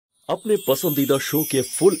अपने पसंदीदा शो के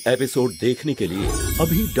फुल एपिसोड देखने के लिए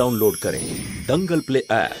अभी डाउनलोड करें दंगल प्ले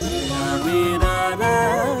ऐप।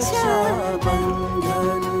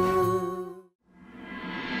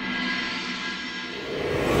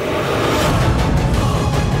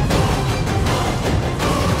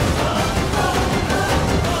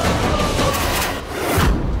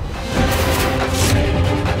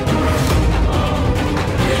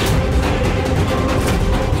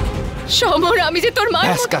 সমর, আমি যে তোর মা।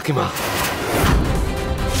 ব্যাস কাকিমা,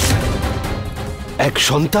 এক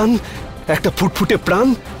সন্তান, একটা ফুটফুটে প্রাণ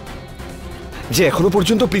যে এখনো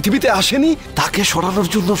পর্যন্ত পৃথিবীতে আসেনি, তাকে সরানোর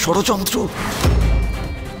জন্য ষড়যন্ত্র।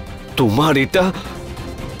 তোমার এটা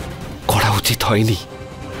করা উচিত হয়নি।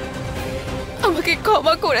 আমাকে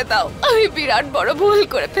ক্ষমা করে দাও, আমি বিরাট বড় ভুল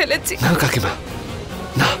করে ফেলেছি। না কাকিমা,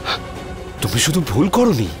 না, তুমি শুধু ভুল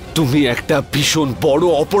করনি, তুমি একটা ভীষণ বড়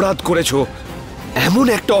অপরাধ করেছো। এমন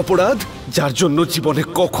একটা অপরাধ যার জন্য জীবনে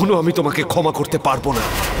কখনো আমি তোমাকে ক্ষমা করতে পারবো না।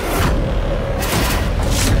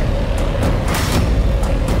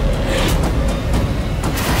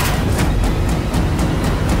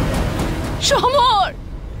 সমর,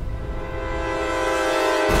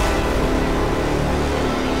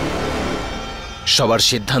 সবার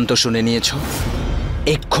সিদ্ধান্ত শুনে নিয়েছো?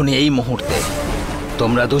 এক্ষুনি এই মুহূর্তে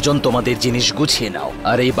তোমরা দুজন তোমাদের জিনিস গুছিয়ে নাও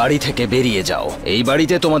আর এই বাড়ি থেকে বেরিয়ে যাও। এই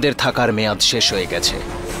বাড়িতে তোমাদের থাকার মেয়াদ শেষ হয়ে গেছে।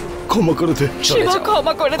 ক্ষমা করে দে শিবা,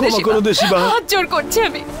 ক্ষমা করে দে। ক্ষমা করে দে শিবা, হাত জোড় করছি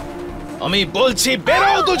আমি বলছি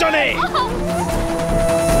বেরো দুজনে।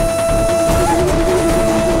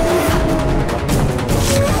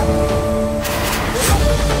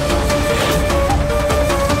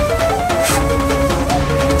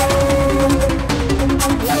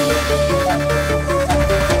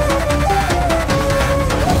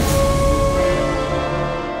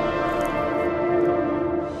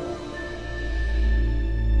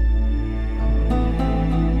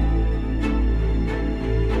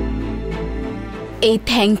 এই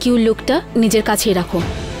থ্যাংক ইউ লুকটা নিজের কাছেই রাখো।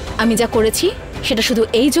 আমি যা করেছি সেটা শুধু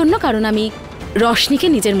এই জন্য কারণ আমি রশনিকে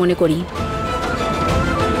নিজের মনে করি।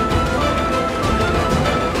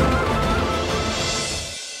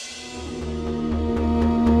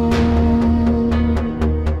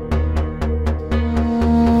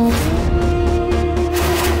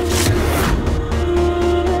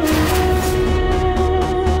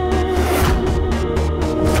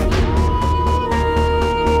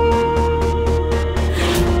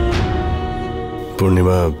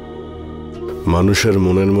 পূর্ণিমা, মানুষের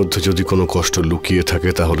মনের মধ্যে যদি কোনো কষ্ট লুকিয়ে থাকে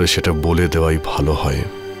তাহলে সেটা বলে দেওয়াই ভালো হয়,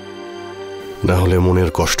 না হলে মনের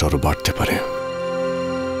কষ্ট আরো বাড়তে পারে।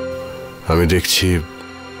 আমি দেখছি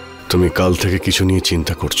তুমি কাল থেকে কিছু নিয়ে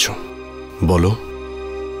চিন্তা করছো। বলো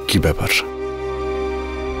কি ব্যাপার?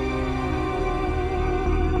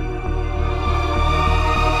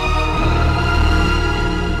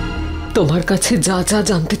 তোমার কাছে যা যা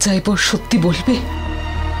জানতে চাইবো সত্যি বলবে?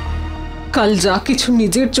 কাল যা কিছু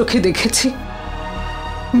নিজের চোখে দেখেছি,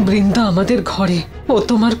 বৃন্দা আমাদের ঘরে, ও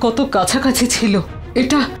তোমার কত কাছাকাছি ছিল,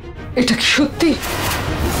 এটা কি সত্যি?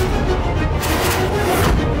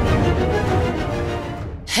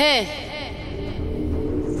 হ্যাঁ,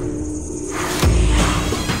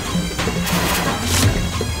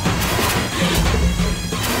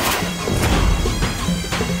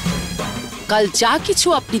 কাল যা কিছু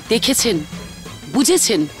আপনি দেখেছেন,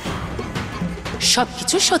 বুঝেছেন,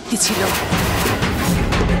 সবকিছু সত্যি ছিল।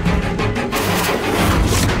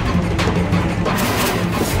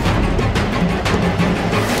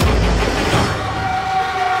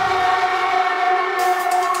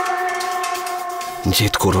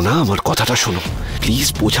 জেদ করো না, আমার কথাটা শোনো প্লিজ,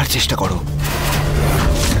 বোঝার চেষ্টা করো।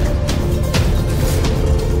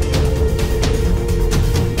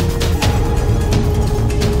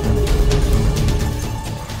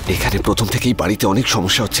 এখানে প্রথম থেকেই বাড়িতে অনেক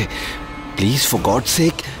সমস্যা হচ্ছে। প্লিজ ফর গড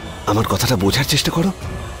সেক আমার কথাটা বোঝার চেষ্টা করো।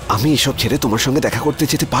 আমি এসব ছেড়ে তোমার সঙ্গে দেখা করতে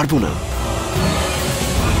যেতে পারবো না।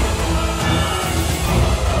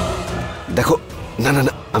 দেখো, না না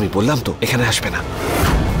না, আমি বললাম তো এখানে আসবে না।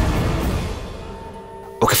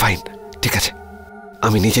 ওকে ফাইন, ঠিক আছে,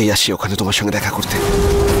 আমি নিজেই আসছি ওখানে তোমার সঙ্গে দেখা করতে।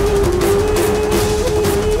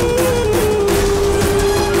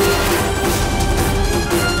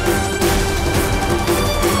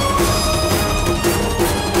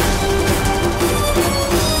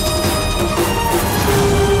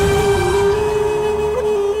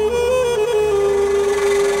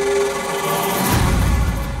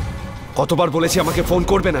 কতবার বলেছি আমাকে ফোন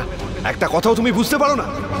করবে না, একটা কথাও তুমি বুঝতে পারো না?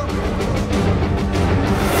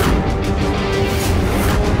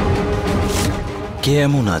 কে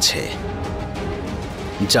এমন আছে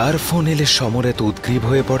যার ফোন এলে সমর এত উদ্গ্রীব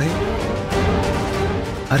হয়ে পড়ে?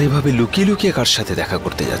 আর এভাবে লুকিয়ে লুকিয়ে কার সাথে দেখা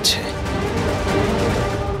করতে যাচ্ছে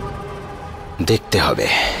দেখতে হবে।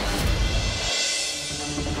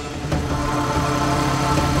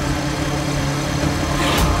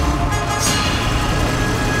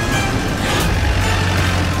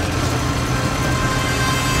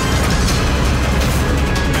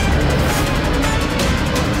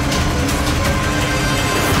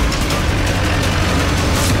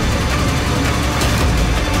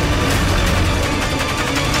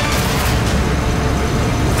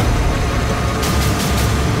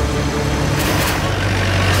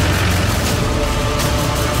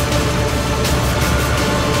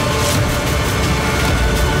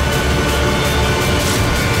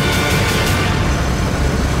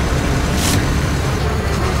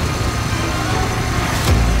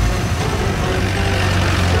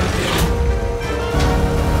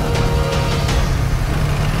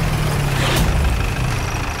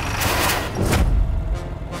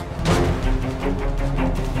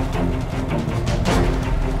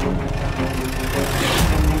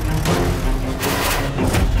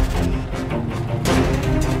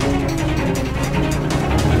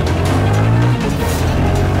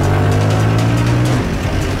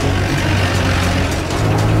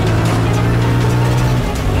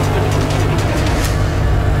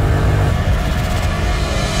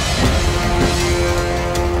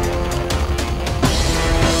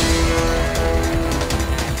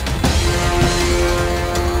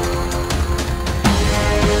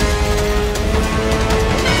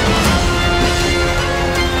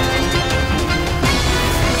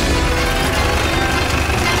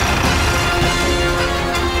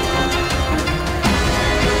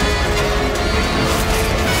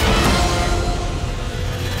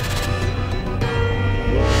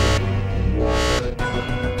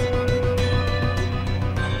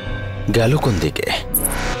 গেল কোন দিকে?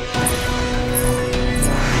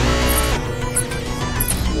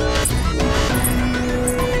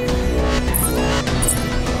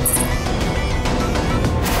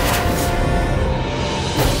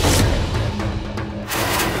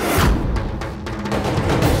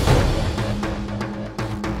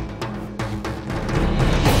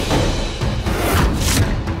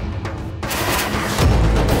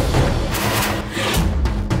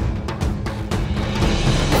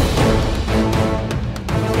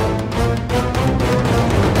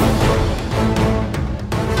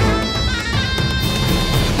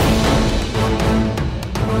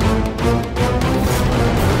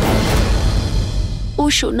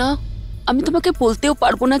 সোনা, আমি তোমাকে বলতেও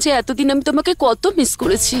পারবো না যে এতদিন আমি তোমাকে কত মিস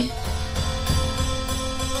করেছি।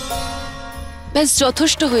 ব্যাস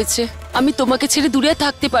যথেষ্ট হয়েছে, আমি তোমাকে ছেড়ে দূরে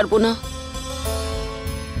থাকতে পারবো না।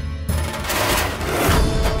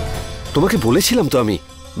 তোমাকে বলেছিলাম তো আমি,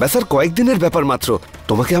 ব্যাস আর কয়েকদিনের ব্যাপার মাত্র।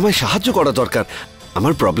 তোমাকে আমায় সাহায্য করা দরকার,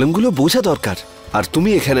 আমার প্রবলেমগুলো বোঝা দরকার, আর তুমি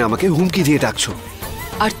এখানে আমাকে হুমকি দিয়ে ডাকছো।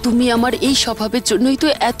 আর তুমি আমার এই স্বভাবের জন্যই তো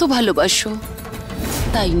এত ভালোবাসো,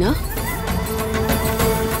 তাই না?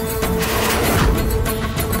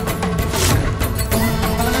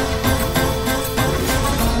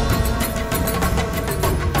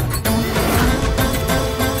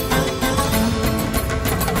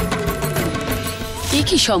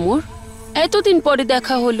 কি সমর, এতদিন পরে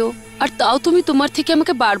দেখা হলো আর তাও তুমি তোমার থেকে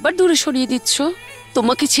আমাকে বারবার দূরে সরিয়ে দিচ্ছ।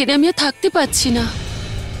 তোমাকে ছেড়ে আমি আর থাকতে পারছি না।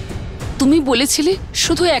 তুমি বলেছিলে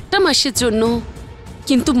শুধু একটা মাসের জন্য,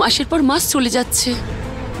 কিন্তু মাসের পর মাস চলে যাচ্ছে।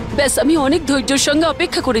 ব্যাস আমি অনেক ধৈর্যের সঙ্গে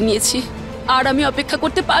অপেক্ষা করে নিয়েছি, আর আমি অপেক্ষা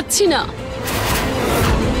করতে পারছি না।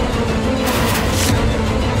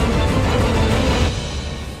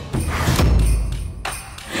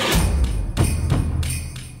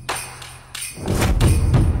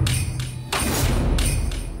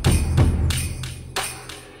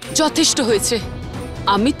 যথেষ্ট হয়েছে,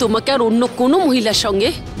 আমি তোমাকে আর অন্য কোনো মহিলার সঙ্গে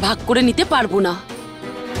ভাগ করে নিতে পারবো না।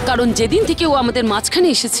 কারণ যেদিন থেকে ও আমাদের মাঝখানে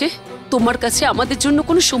এসেছে, তোমার কাছে আমাদের জন্য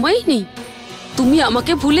কোনো সময়ই নেই। তুমি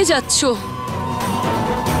আমাকে ভুলে যাচ্ছ।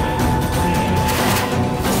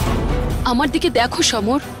 আমার দিকে দেখো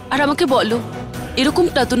সমর, আর আমাকে বলো,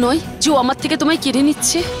 এরকমটা তো নয় যে ও আমার থেকে তোমায় কেড়ে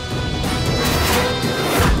নিচ্ছে।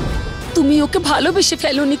 তুমি ওকে ভালোবেসে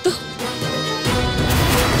ফেলোনি তো?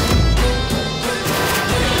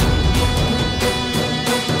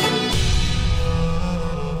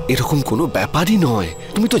 এরকম কোনো ব্যাপারই নয়,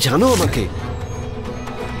 তুমি তো জানো আমাকে।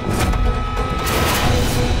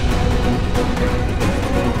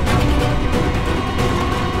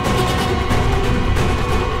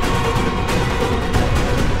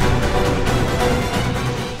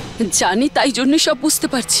 জানি, তাই জন্য সব বুঝতে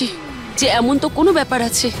পারছি যে এমন তো কোনো ব্যাপার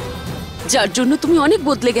আছে যার জন্য তুমি অনেক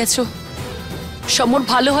বদলে গেছো। সমর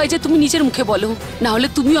ভালো হয় যে তুমি নিজের মুখে বলো, না হলে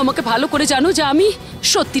তুমিও আমাকে ভালো করে জানো যে আমি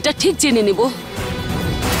সত্যিটা ঠিক জেনে নেব।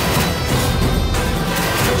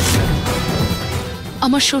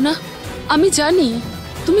 আমার সোনা, আমি জানি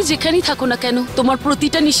তুমি যেখানেই থাকো না কেন তোমার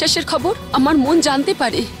প্রতিটা নিঃশ্বাসের খবর আমার মন জানতে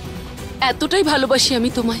পারে। এতটাই ভালোবাসি আমি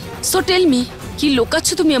তোমায়। সো টেল মি, কি লুকাচ্ছ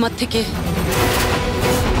তুমি আমার থেকে?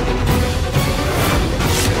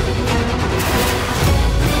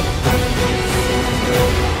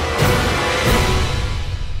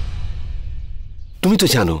 তুমি তো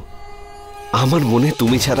জানো আমার মনে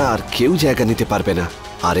তুমি ছাড়া আর কেউ জায়গা নিতে পারবে না।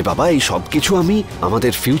 আরে বাবা, এই সব কিছু আমি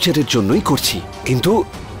আমাদের ফিউচারের জন্যই করছি, কিন্তু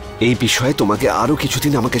এই বিষয়ে তোমাকে আরো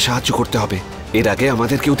কিছুদিন আমাকে সাহায্য করতে হবে। এর আগে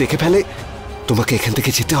আমাদের কেউ দেখে ফেলে তোমাকে এখান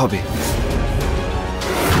থেকে যেতে হবে।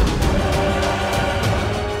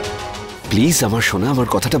 প্লিজ আমার সোনা, আমার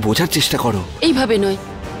কথাটা বোঝার চেষ্টা করো। এইভাবে নয়,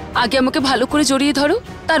 আগে আমাকে ভালো করে জড়িয়ে ধরো,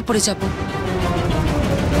 তারপরে যাবো।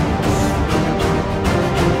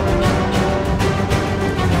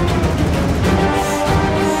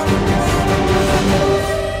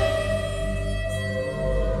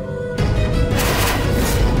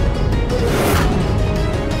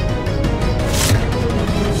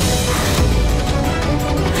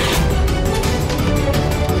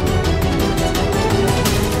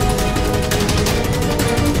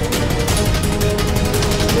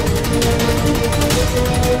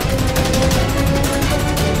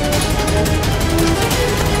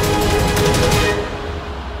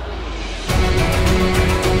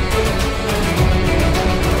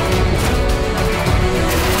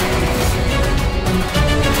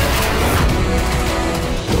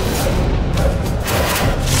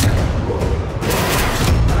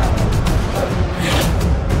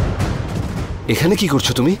 এখানে কি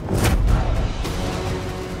করছো তুমি?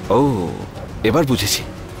 ও, এবার বুঝেছি।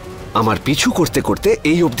 আমার পিছু করতে করতে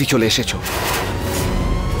এই অবধি চলে এসেছো,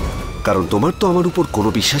 কারণ তোমার তো আমার উপর কোনো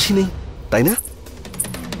বিশ্বাসই নেই, তাই না?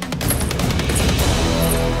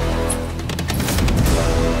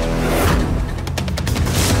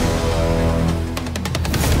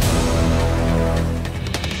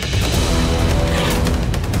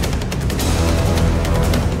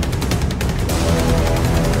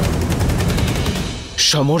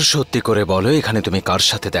 সমর, সত্যি করে বলো এখানে তুমি কার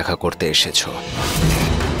সাথে দেখা করতে এসেছো?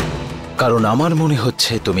 কারণ আমার মনে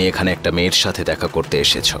হচ্ছে তুমি এখানে একটা মেয়ের সাথে দেখা করতে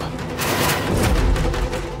এসেছো।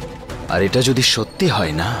 আর এটা যদি সত্যি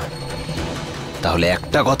হয় না, তাহলে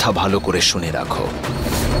একটা কথা ভালো করে শুনে রাখো,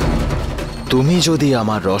 তুমি যদি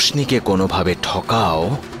আমার রশনিকে কোনোভাবে ঠকাও,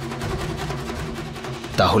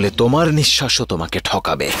 তাহলে তোমার নিঃশ্বাসও তোমাকে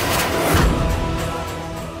ঠকাবে।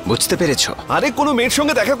 বুঝতে পেরেছো? আরে কোনো মেয়ের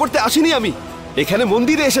সঙ্গে দেখা করতে আসিনি আমি, এখানে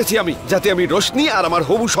মন্দিরে এসেছি আমি, যাতে আমি রোশনি আর আমার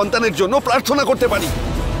হবু সন্তানের জন্য প্রার্থনা করতে পারি।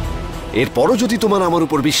 এরপরও যদি তোমার আমার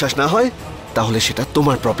উপর বিশ্বাস না হয়, তাহলে সেটা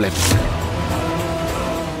তোমার প্রবলেম,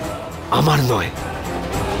 আমার নয়।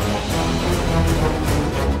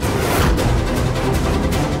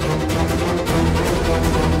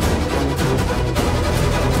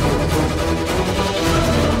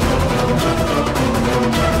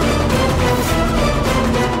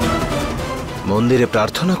 মন্দিরে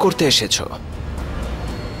প্রার্থনা করতে এসেছো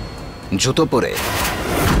জুতো পরে?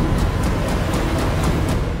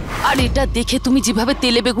 আর এটা দেখে তুমি যেভাবে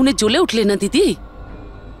তেলে বেগুনে জ্বলে উঠলে না দিদি,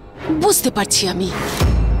 বুঝতে পারছি আমি।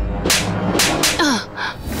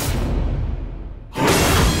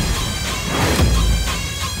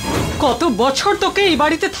 কত বছর তোকে এই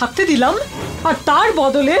বাড়িতে থাকতে দিলাম, আর তার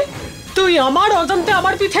বদলে তুই আমার অজান্তে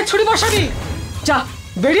আমার পিঠে ছুরি বসাবি? যা,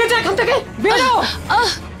 বেরিয়ে যা এখান থেকে, বেরো।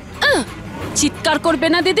 চিৎকার করবে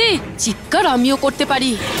না দিদি, চিৎকার আমিও করতে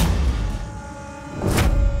পারি।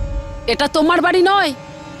 এটা তোমার বাড়ি নয়,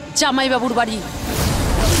 জামাইবাবুর বাড়ি।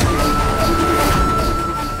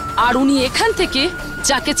 আর উনি এখান থেকে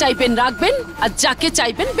যাকে চাইবেন রাখবেন, আর যাকে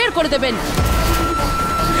চাইবেন বের করে দেবেন।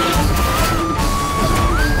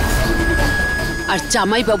 আর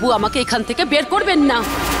জামাইবাবু আমাকে এখান থেকে বের করবেন না।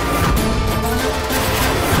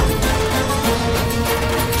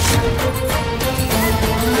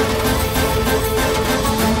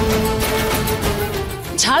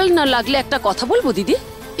 ঝাল না লাগলে একটা কথা বলবো দিদি,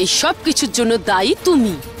 এই সব কিছুর জন্য দায়ী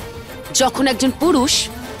তুমি। যখন একজন পুরুষ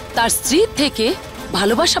তার স্ত্রীর থেকে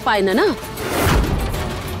ভালোবাসা পায় না,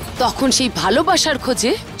 তখন সেই ভালোবাসার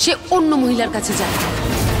খোঁজে সে অন্য মহিলার কাছে যায়।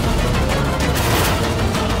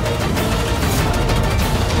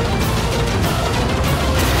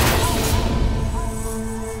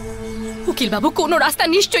 উকিল বাবু, কোনো রাস্তা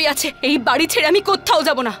নিশ্চয়ই আছে। এই বাড়ি ছেড়ে আমি কোথাও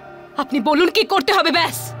যাব না। আপনি বলুন কি করতে হবে,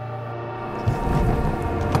 ব্যাস।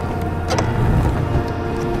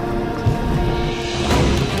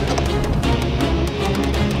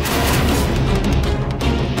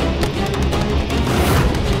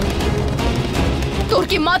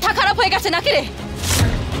 গেছে নাকি রে?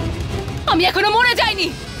 আমি এখনো মরে যাইনি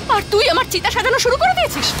আর তুই আমার চিতা সাজানো শুরু করে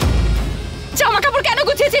দিয়েছিস। জামা কাপড় কেন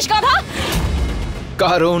গুছিয়েছিস গাধা?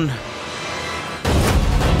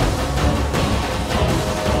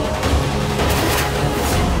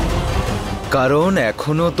 কারণ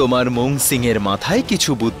এখনো তোমার মুং সিং এর মাথায় কিছু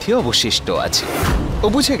বুদ্ধি অবশিষ্ট আছে। ও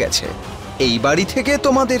বুঝে গেছে এই বাড়ি থেকে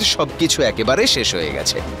তোমাদের সবকিছু একেবারে শেষ হয়ে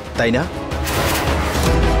গেছে, তাই না?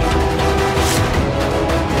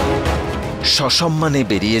 সসম্মানে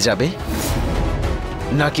বেরিয়ে যাবে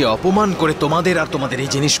নাকি অপমান করে তোমাদের আর তোমাদের এই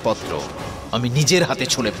জিনিসপত্র আমি নিজের হাতে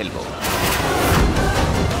ছুঁড়ে ফেলবো?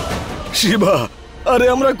 শিবা, আরে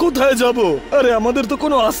আমরা কোথায় যাব? আরে আমাদের তো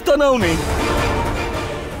কোনো আস্তানাও নেই।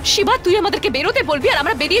 শিবা, তুই আমাদেরকে বেরোতে বলবি আর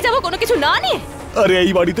আমরা বেরিয়ে যাব কোনো কিছু না নিয়ে? আরে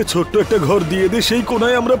এই বাড়িতে ছোট্ট একটা ঘর দিয়ে দে, সেই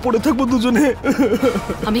কোনায় আমরা পড়ে থাকবো দুজনে।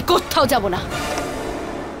 আমি কোথাও যাব না।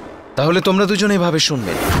 তাহলে তোমরা দুজনে এভাবে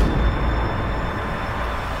শুনবে?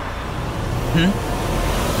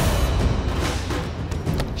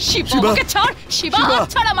 শিবা, আমাকে ছাড়। শিবা, হাত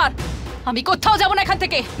ছাড় আমার। আমি কোথাও যাব না এখান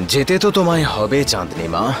থেকে। যেতে তো তোমায় হবে চাঁদনি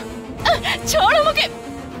মা। ছাড় আমাকে।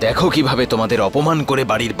 দেখো কিভাবে তোমাদের অপমান করে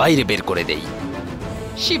বাড়ির বাইরে বের করে দেই।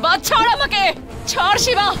 শিবা, ছাড় আমাকে। ছাড়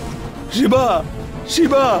শিবা। শিবা,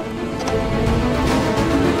 শিবা।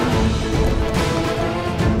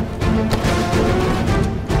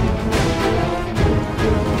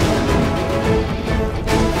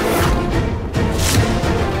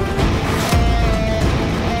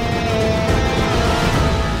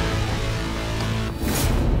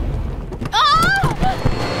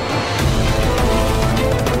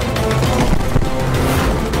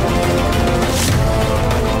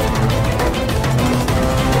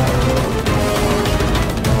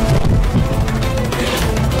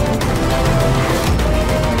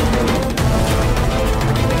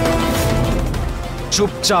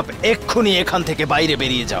 চুপচাপ এক্ষুনি এখান থেকে বাইরে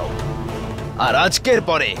বেরিয়ে যাও, আর আজকের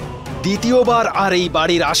পরে দ্বিতীয়বার আর এই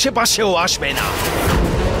বাড়ির আশেপাশেও আসবে না।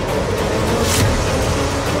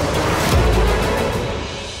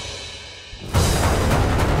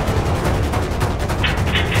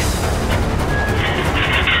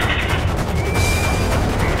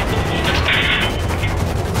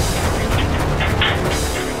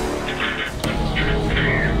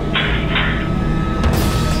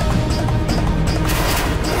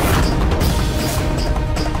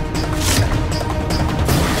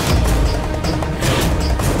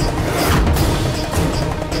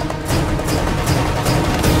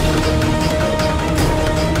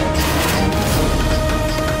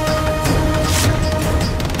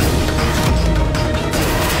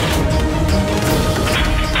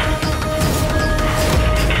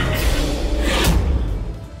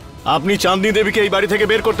 আপনি চাঁদনি দেবীকে এই বাড়ি থেকে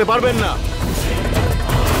বের করতে পারবেন না।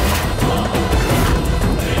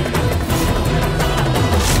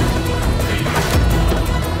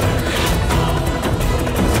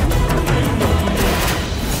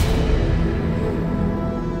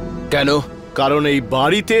 কেন? কারণ এই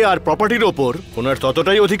বাড়িতে আর প্রপার্টির ওপর ওনার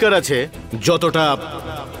ততটাই অধিকার আছে যতটা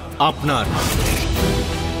আপনার।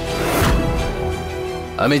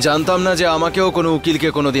 আমি জানতাম না যে আমাকেও কোনো উকিলকে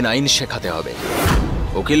কোনোদিন আইন শেখাতে হবে।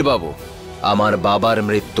 উকিল বাবু, আমার বাবার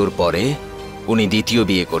মৃত্যুর পরে উনি দ্বিতীয়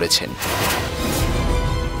বিয়ে করেছেন,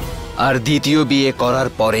 আর দ্বিতীয় বিয়ে করার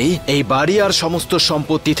পরেই এই বাড়ি আর সমস্ত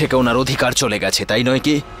সম্পত্তি থেকে ওনার অধিকার চলে গেছে, তাই নয়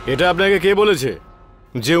কি? এটা আপনাকে কে বলেছে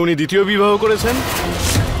যে উনি দ্বিতীয় বিবাহ করেছেন?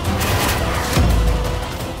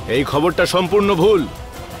 এই খবরটা সম্পূর্ণ ভুল।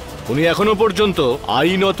 উনি এখনো পর্যন্ত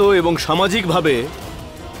আইনত এবং সামাজিকভাবে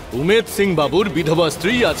উমেদ সিং বাবুর বিধবা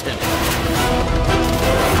স্ত্রী আছেন।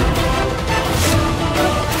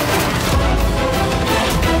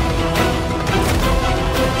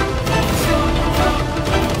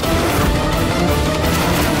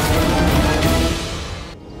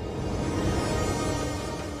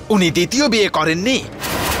 উনি দ্বিতীয় বিয়ে করেননি?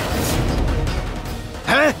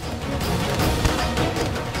 হ্যাঁ,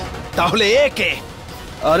 তাহলে এ কে?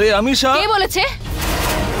 আরে আমি কে বলেছে?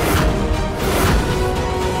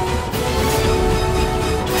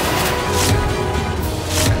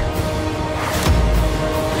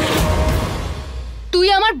 তুই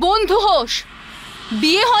আমার বন্ধু হোস,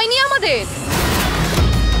 বিয়ে হয়নি আমাদের।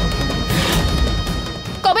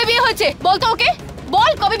 কবে বিয়ে হয়েছে বলতো ওকে,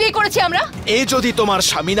 বল কবে বিয়ে করেছি আমরা। এ যদি তোমার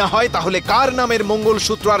স্বামী না হয় তাহলে কার নামের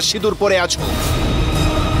মঙ্গলসূত্র আর সিঁদুর পরে আছো?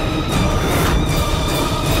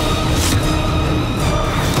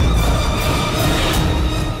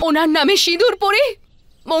 ওনার নামে সিঁদুর পরে,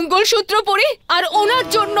 মঙ্গলসূত্র পরে, আর ওনার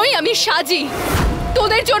জন্যই আমি সাজি।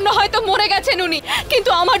 তোদের জন্য হয়তো মরে গেছেন উনি, কিন্তু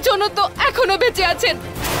আমার জন্য তো এখনো বেঁচে আছেন।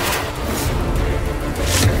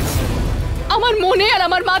 আমার মনে আর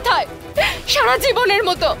আমার মাথায় সারা জীবনের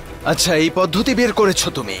মতো আচ্ছা, এই পদ্ধতি বের করেছো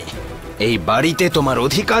তুমি এই বাড়িতে তোমার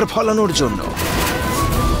অধিকার ফলানোর জন্য,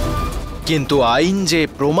 কিন্তু আইন যে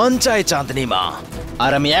প্রমাণ চায় চাঁদনি মা,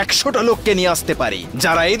 আর আমি 100টা লোককে নিয়ে আসতে পারি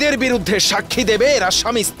যারা এদের বিরুদ্ধে সাক্ষী দেবে এরা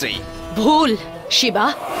স্বামী স্ত্রী। ভুল শিবা,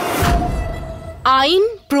 আইন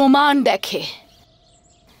প্রমাণ দেখে।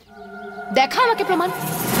 দেখা আমাকে প্রমাণ,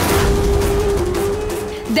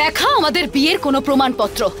 দেখা আমাদের বিয়ের কোনো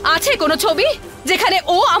প্রমাণপত্র আছে, কোনো ছবি যেখানে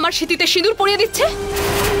ও আমার সিঁথিতে সিঁদুর পরিয়ে দিচ্ছে?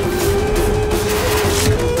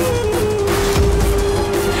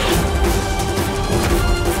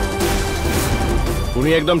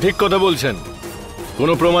 উনি একদম ঠিক কথা বলছেন।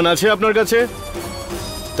 কোনো প্রমাণ আছে আপনার কাছে?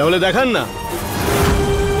 তাহলে দেখান না।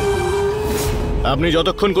 আপনি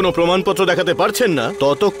যতক্ষণ কোনো প্রমাণপত্র দেখাতে পারছেন না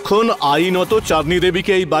ততক্ষণ আইনত চাঁদনি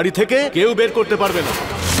দেবীকে এই বাড়ি থেকে কেউ বের করতে পারবে না।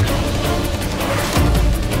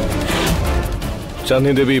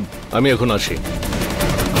 চাঁদনি দেবী, আমি এখন আসি।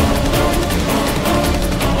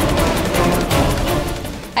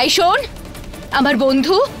 এই শোন, আমার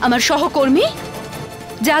বন্ধু, আমার সহকর্মী,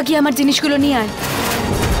 যা গিয়ে আমার জিনিসগুলো নিয়ে আয়।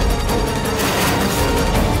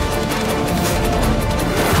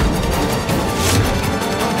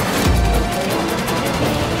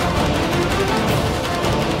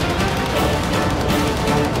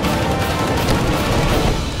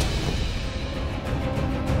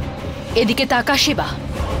 এদিকে তাকা শিবা,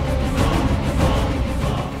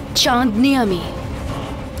 চাঁদনি আমি,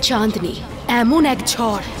 চাঁদনি এমন এক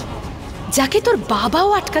ঝড় যাকে তোর বাবাও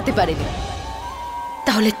আটকাতে পারেনি,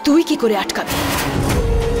 তাহলে তুই কি করে আটকাবি?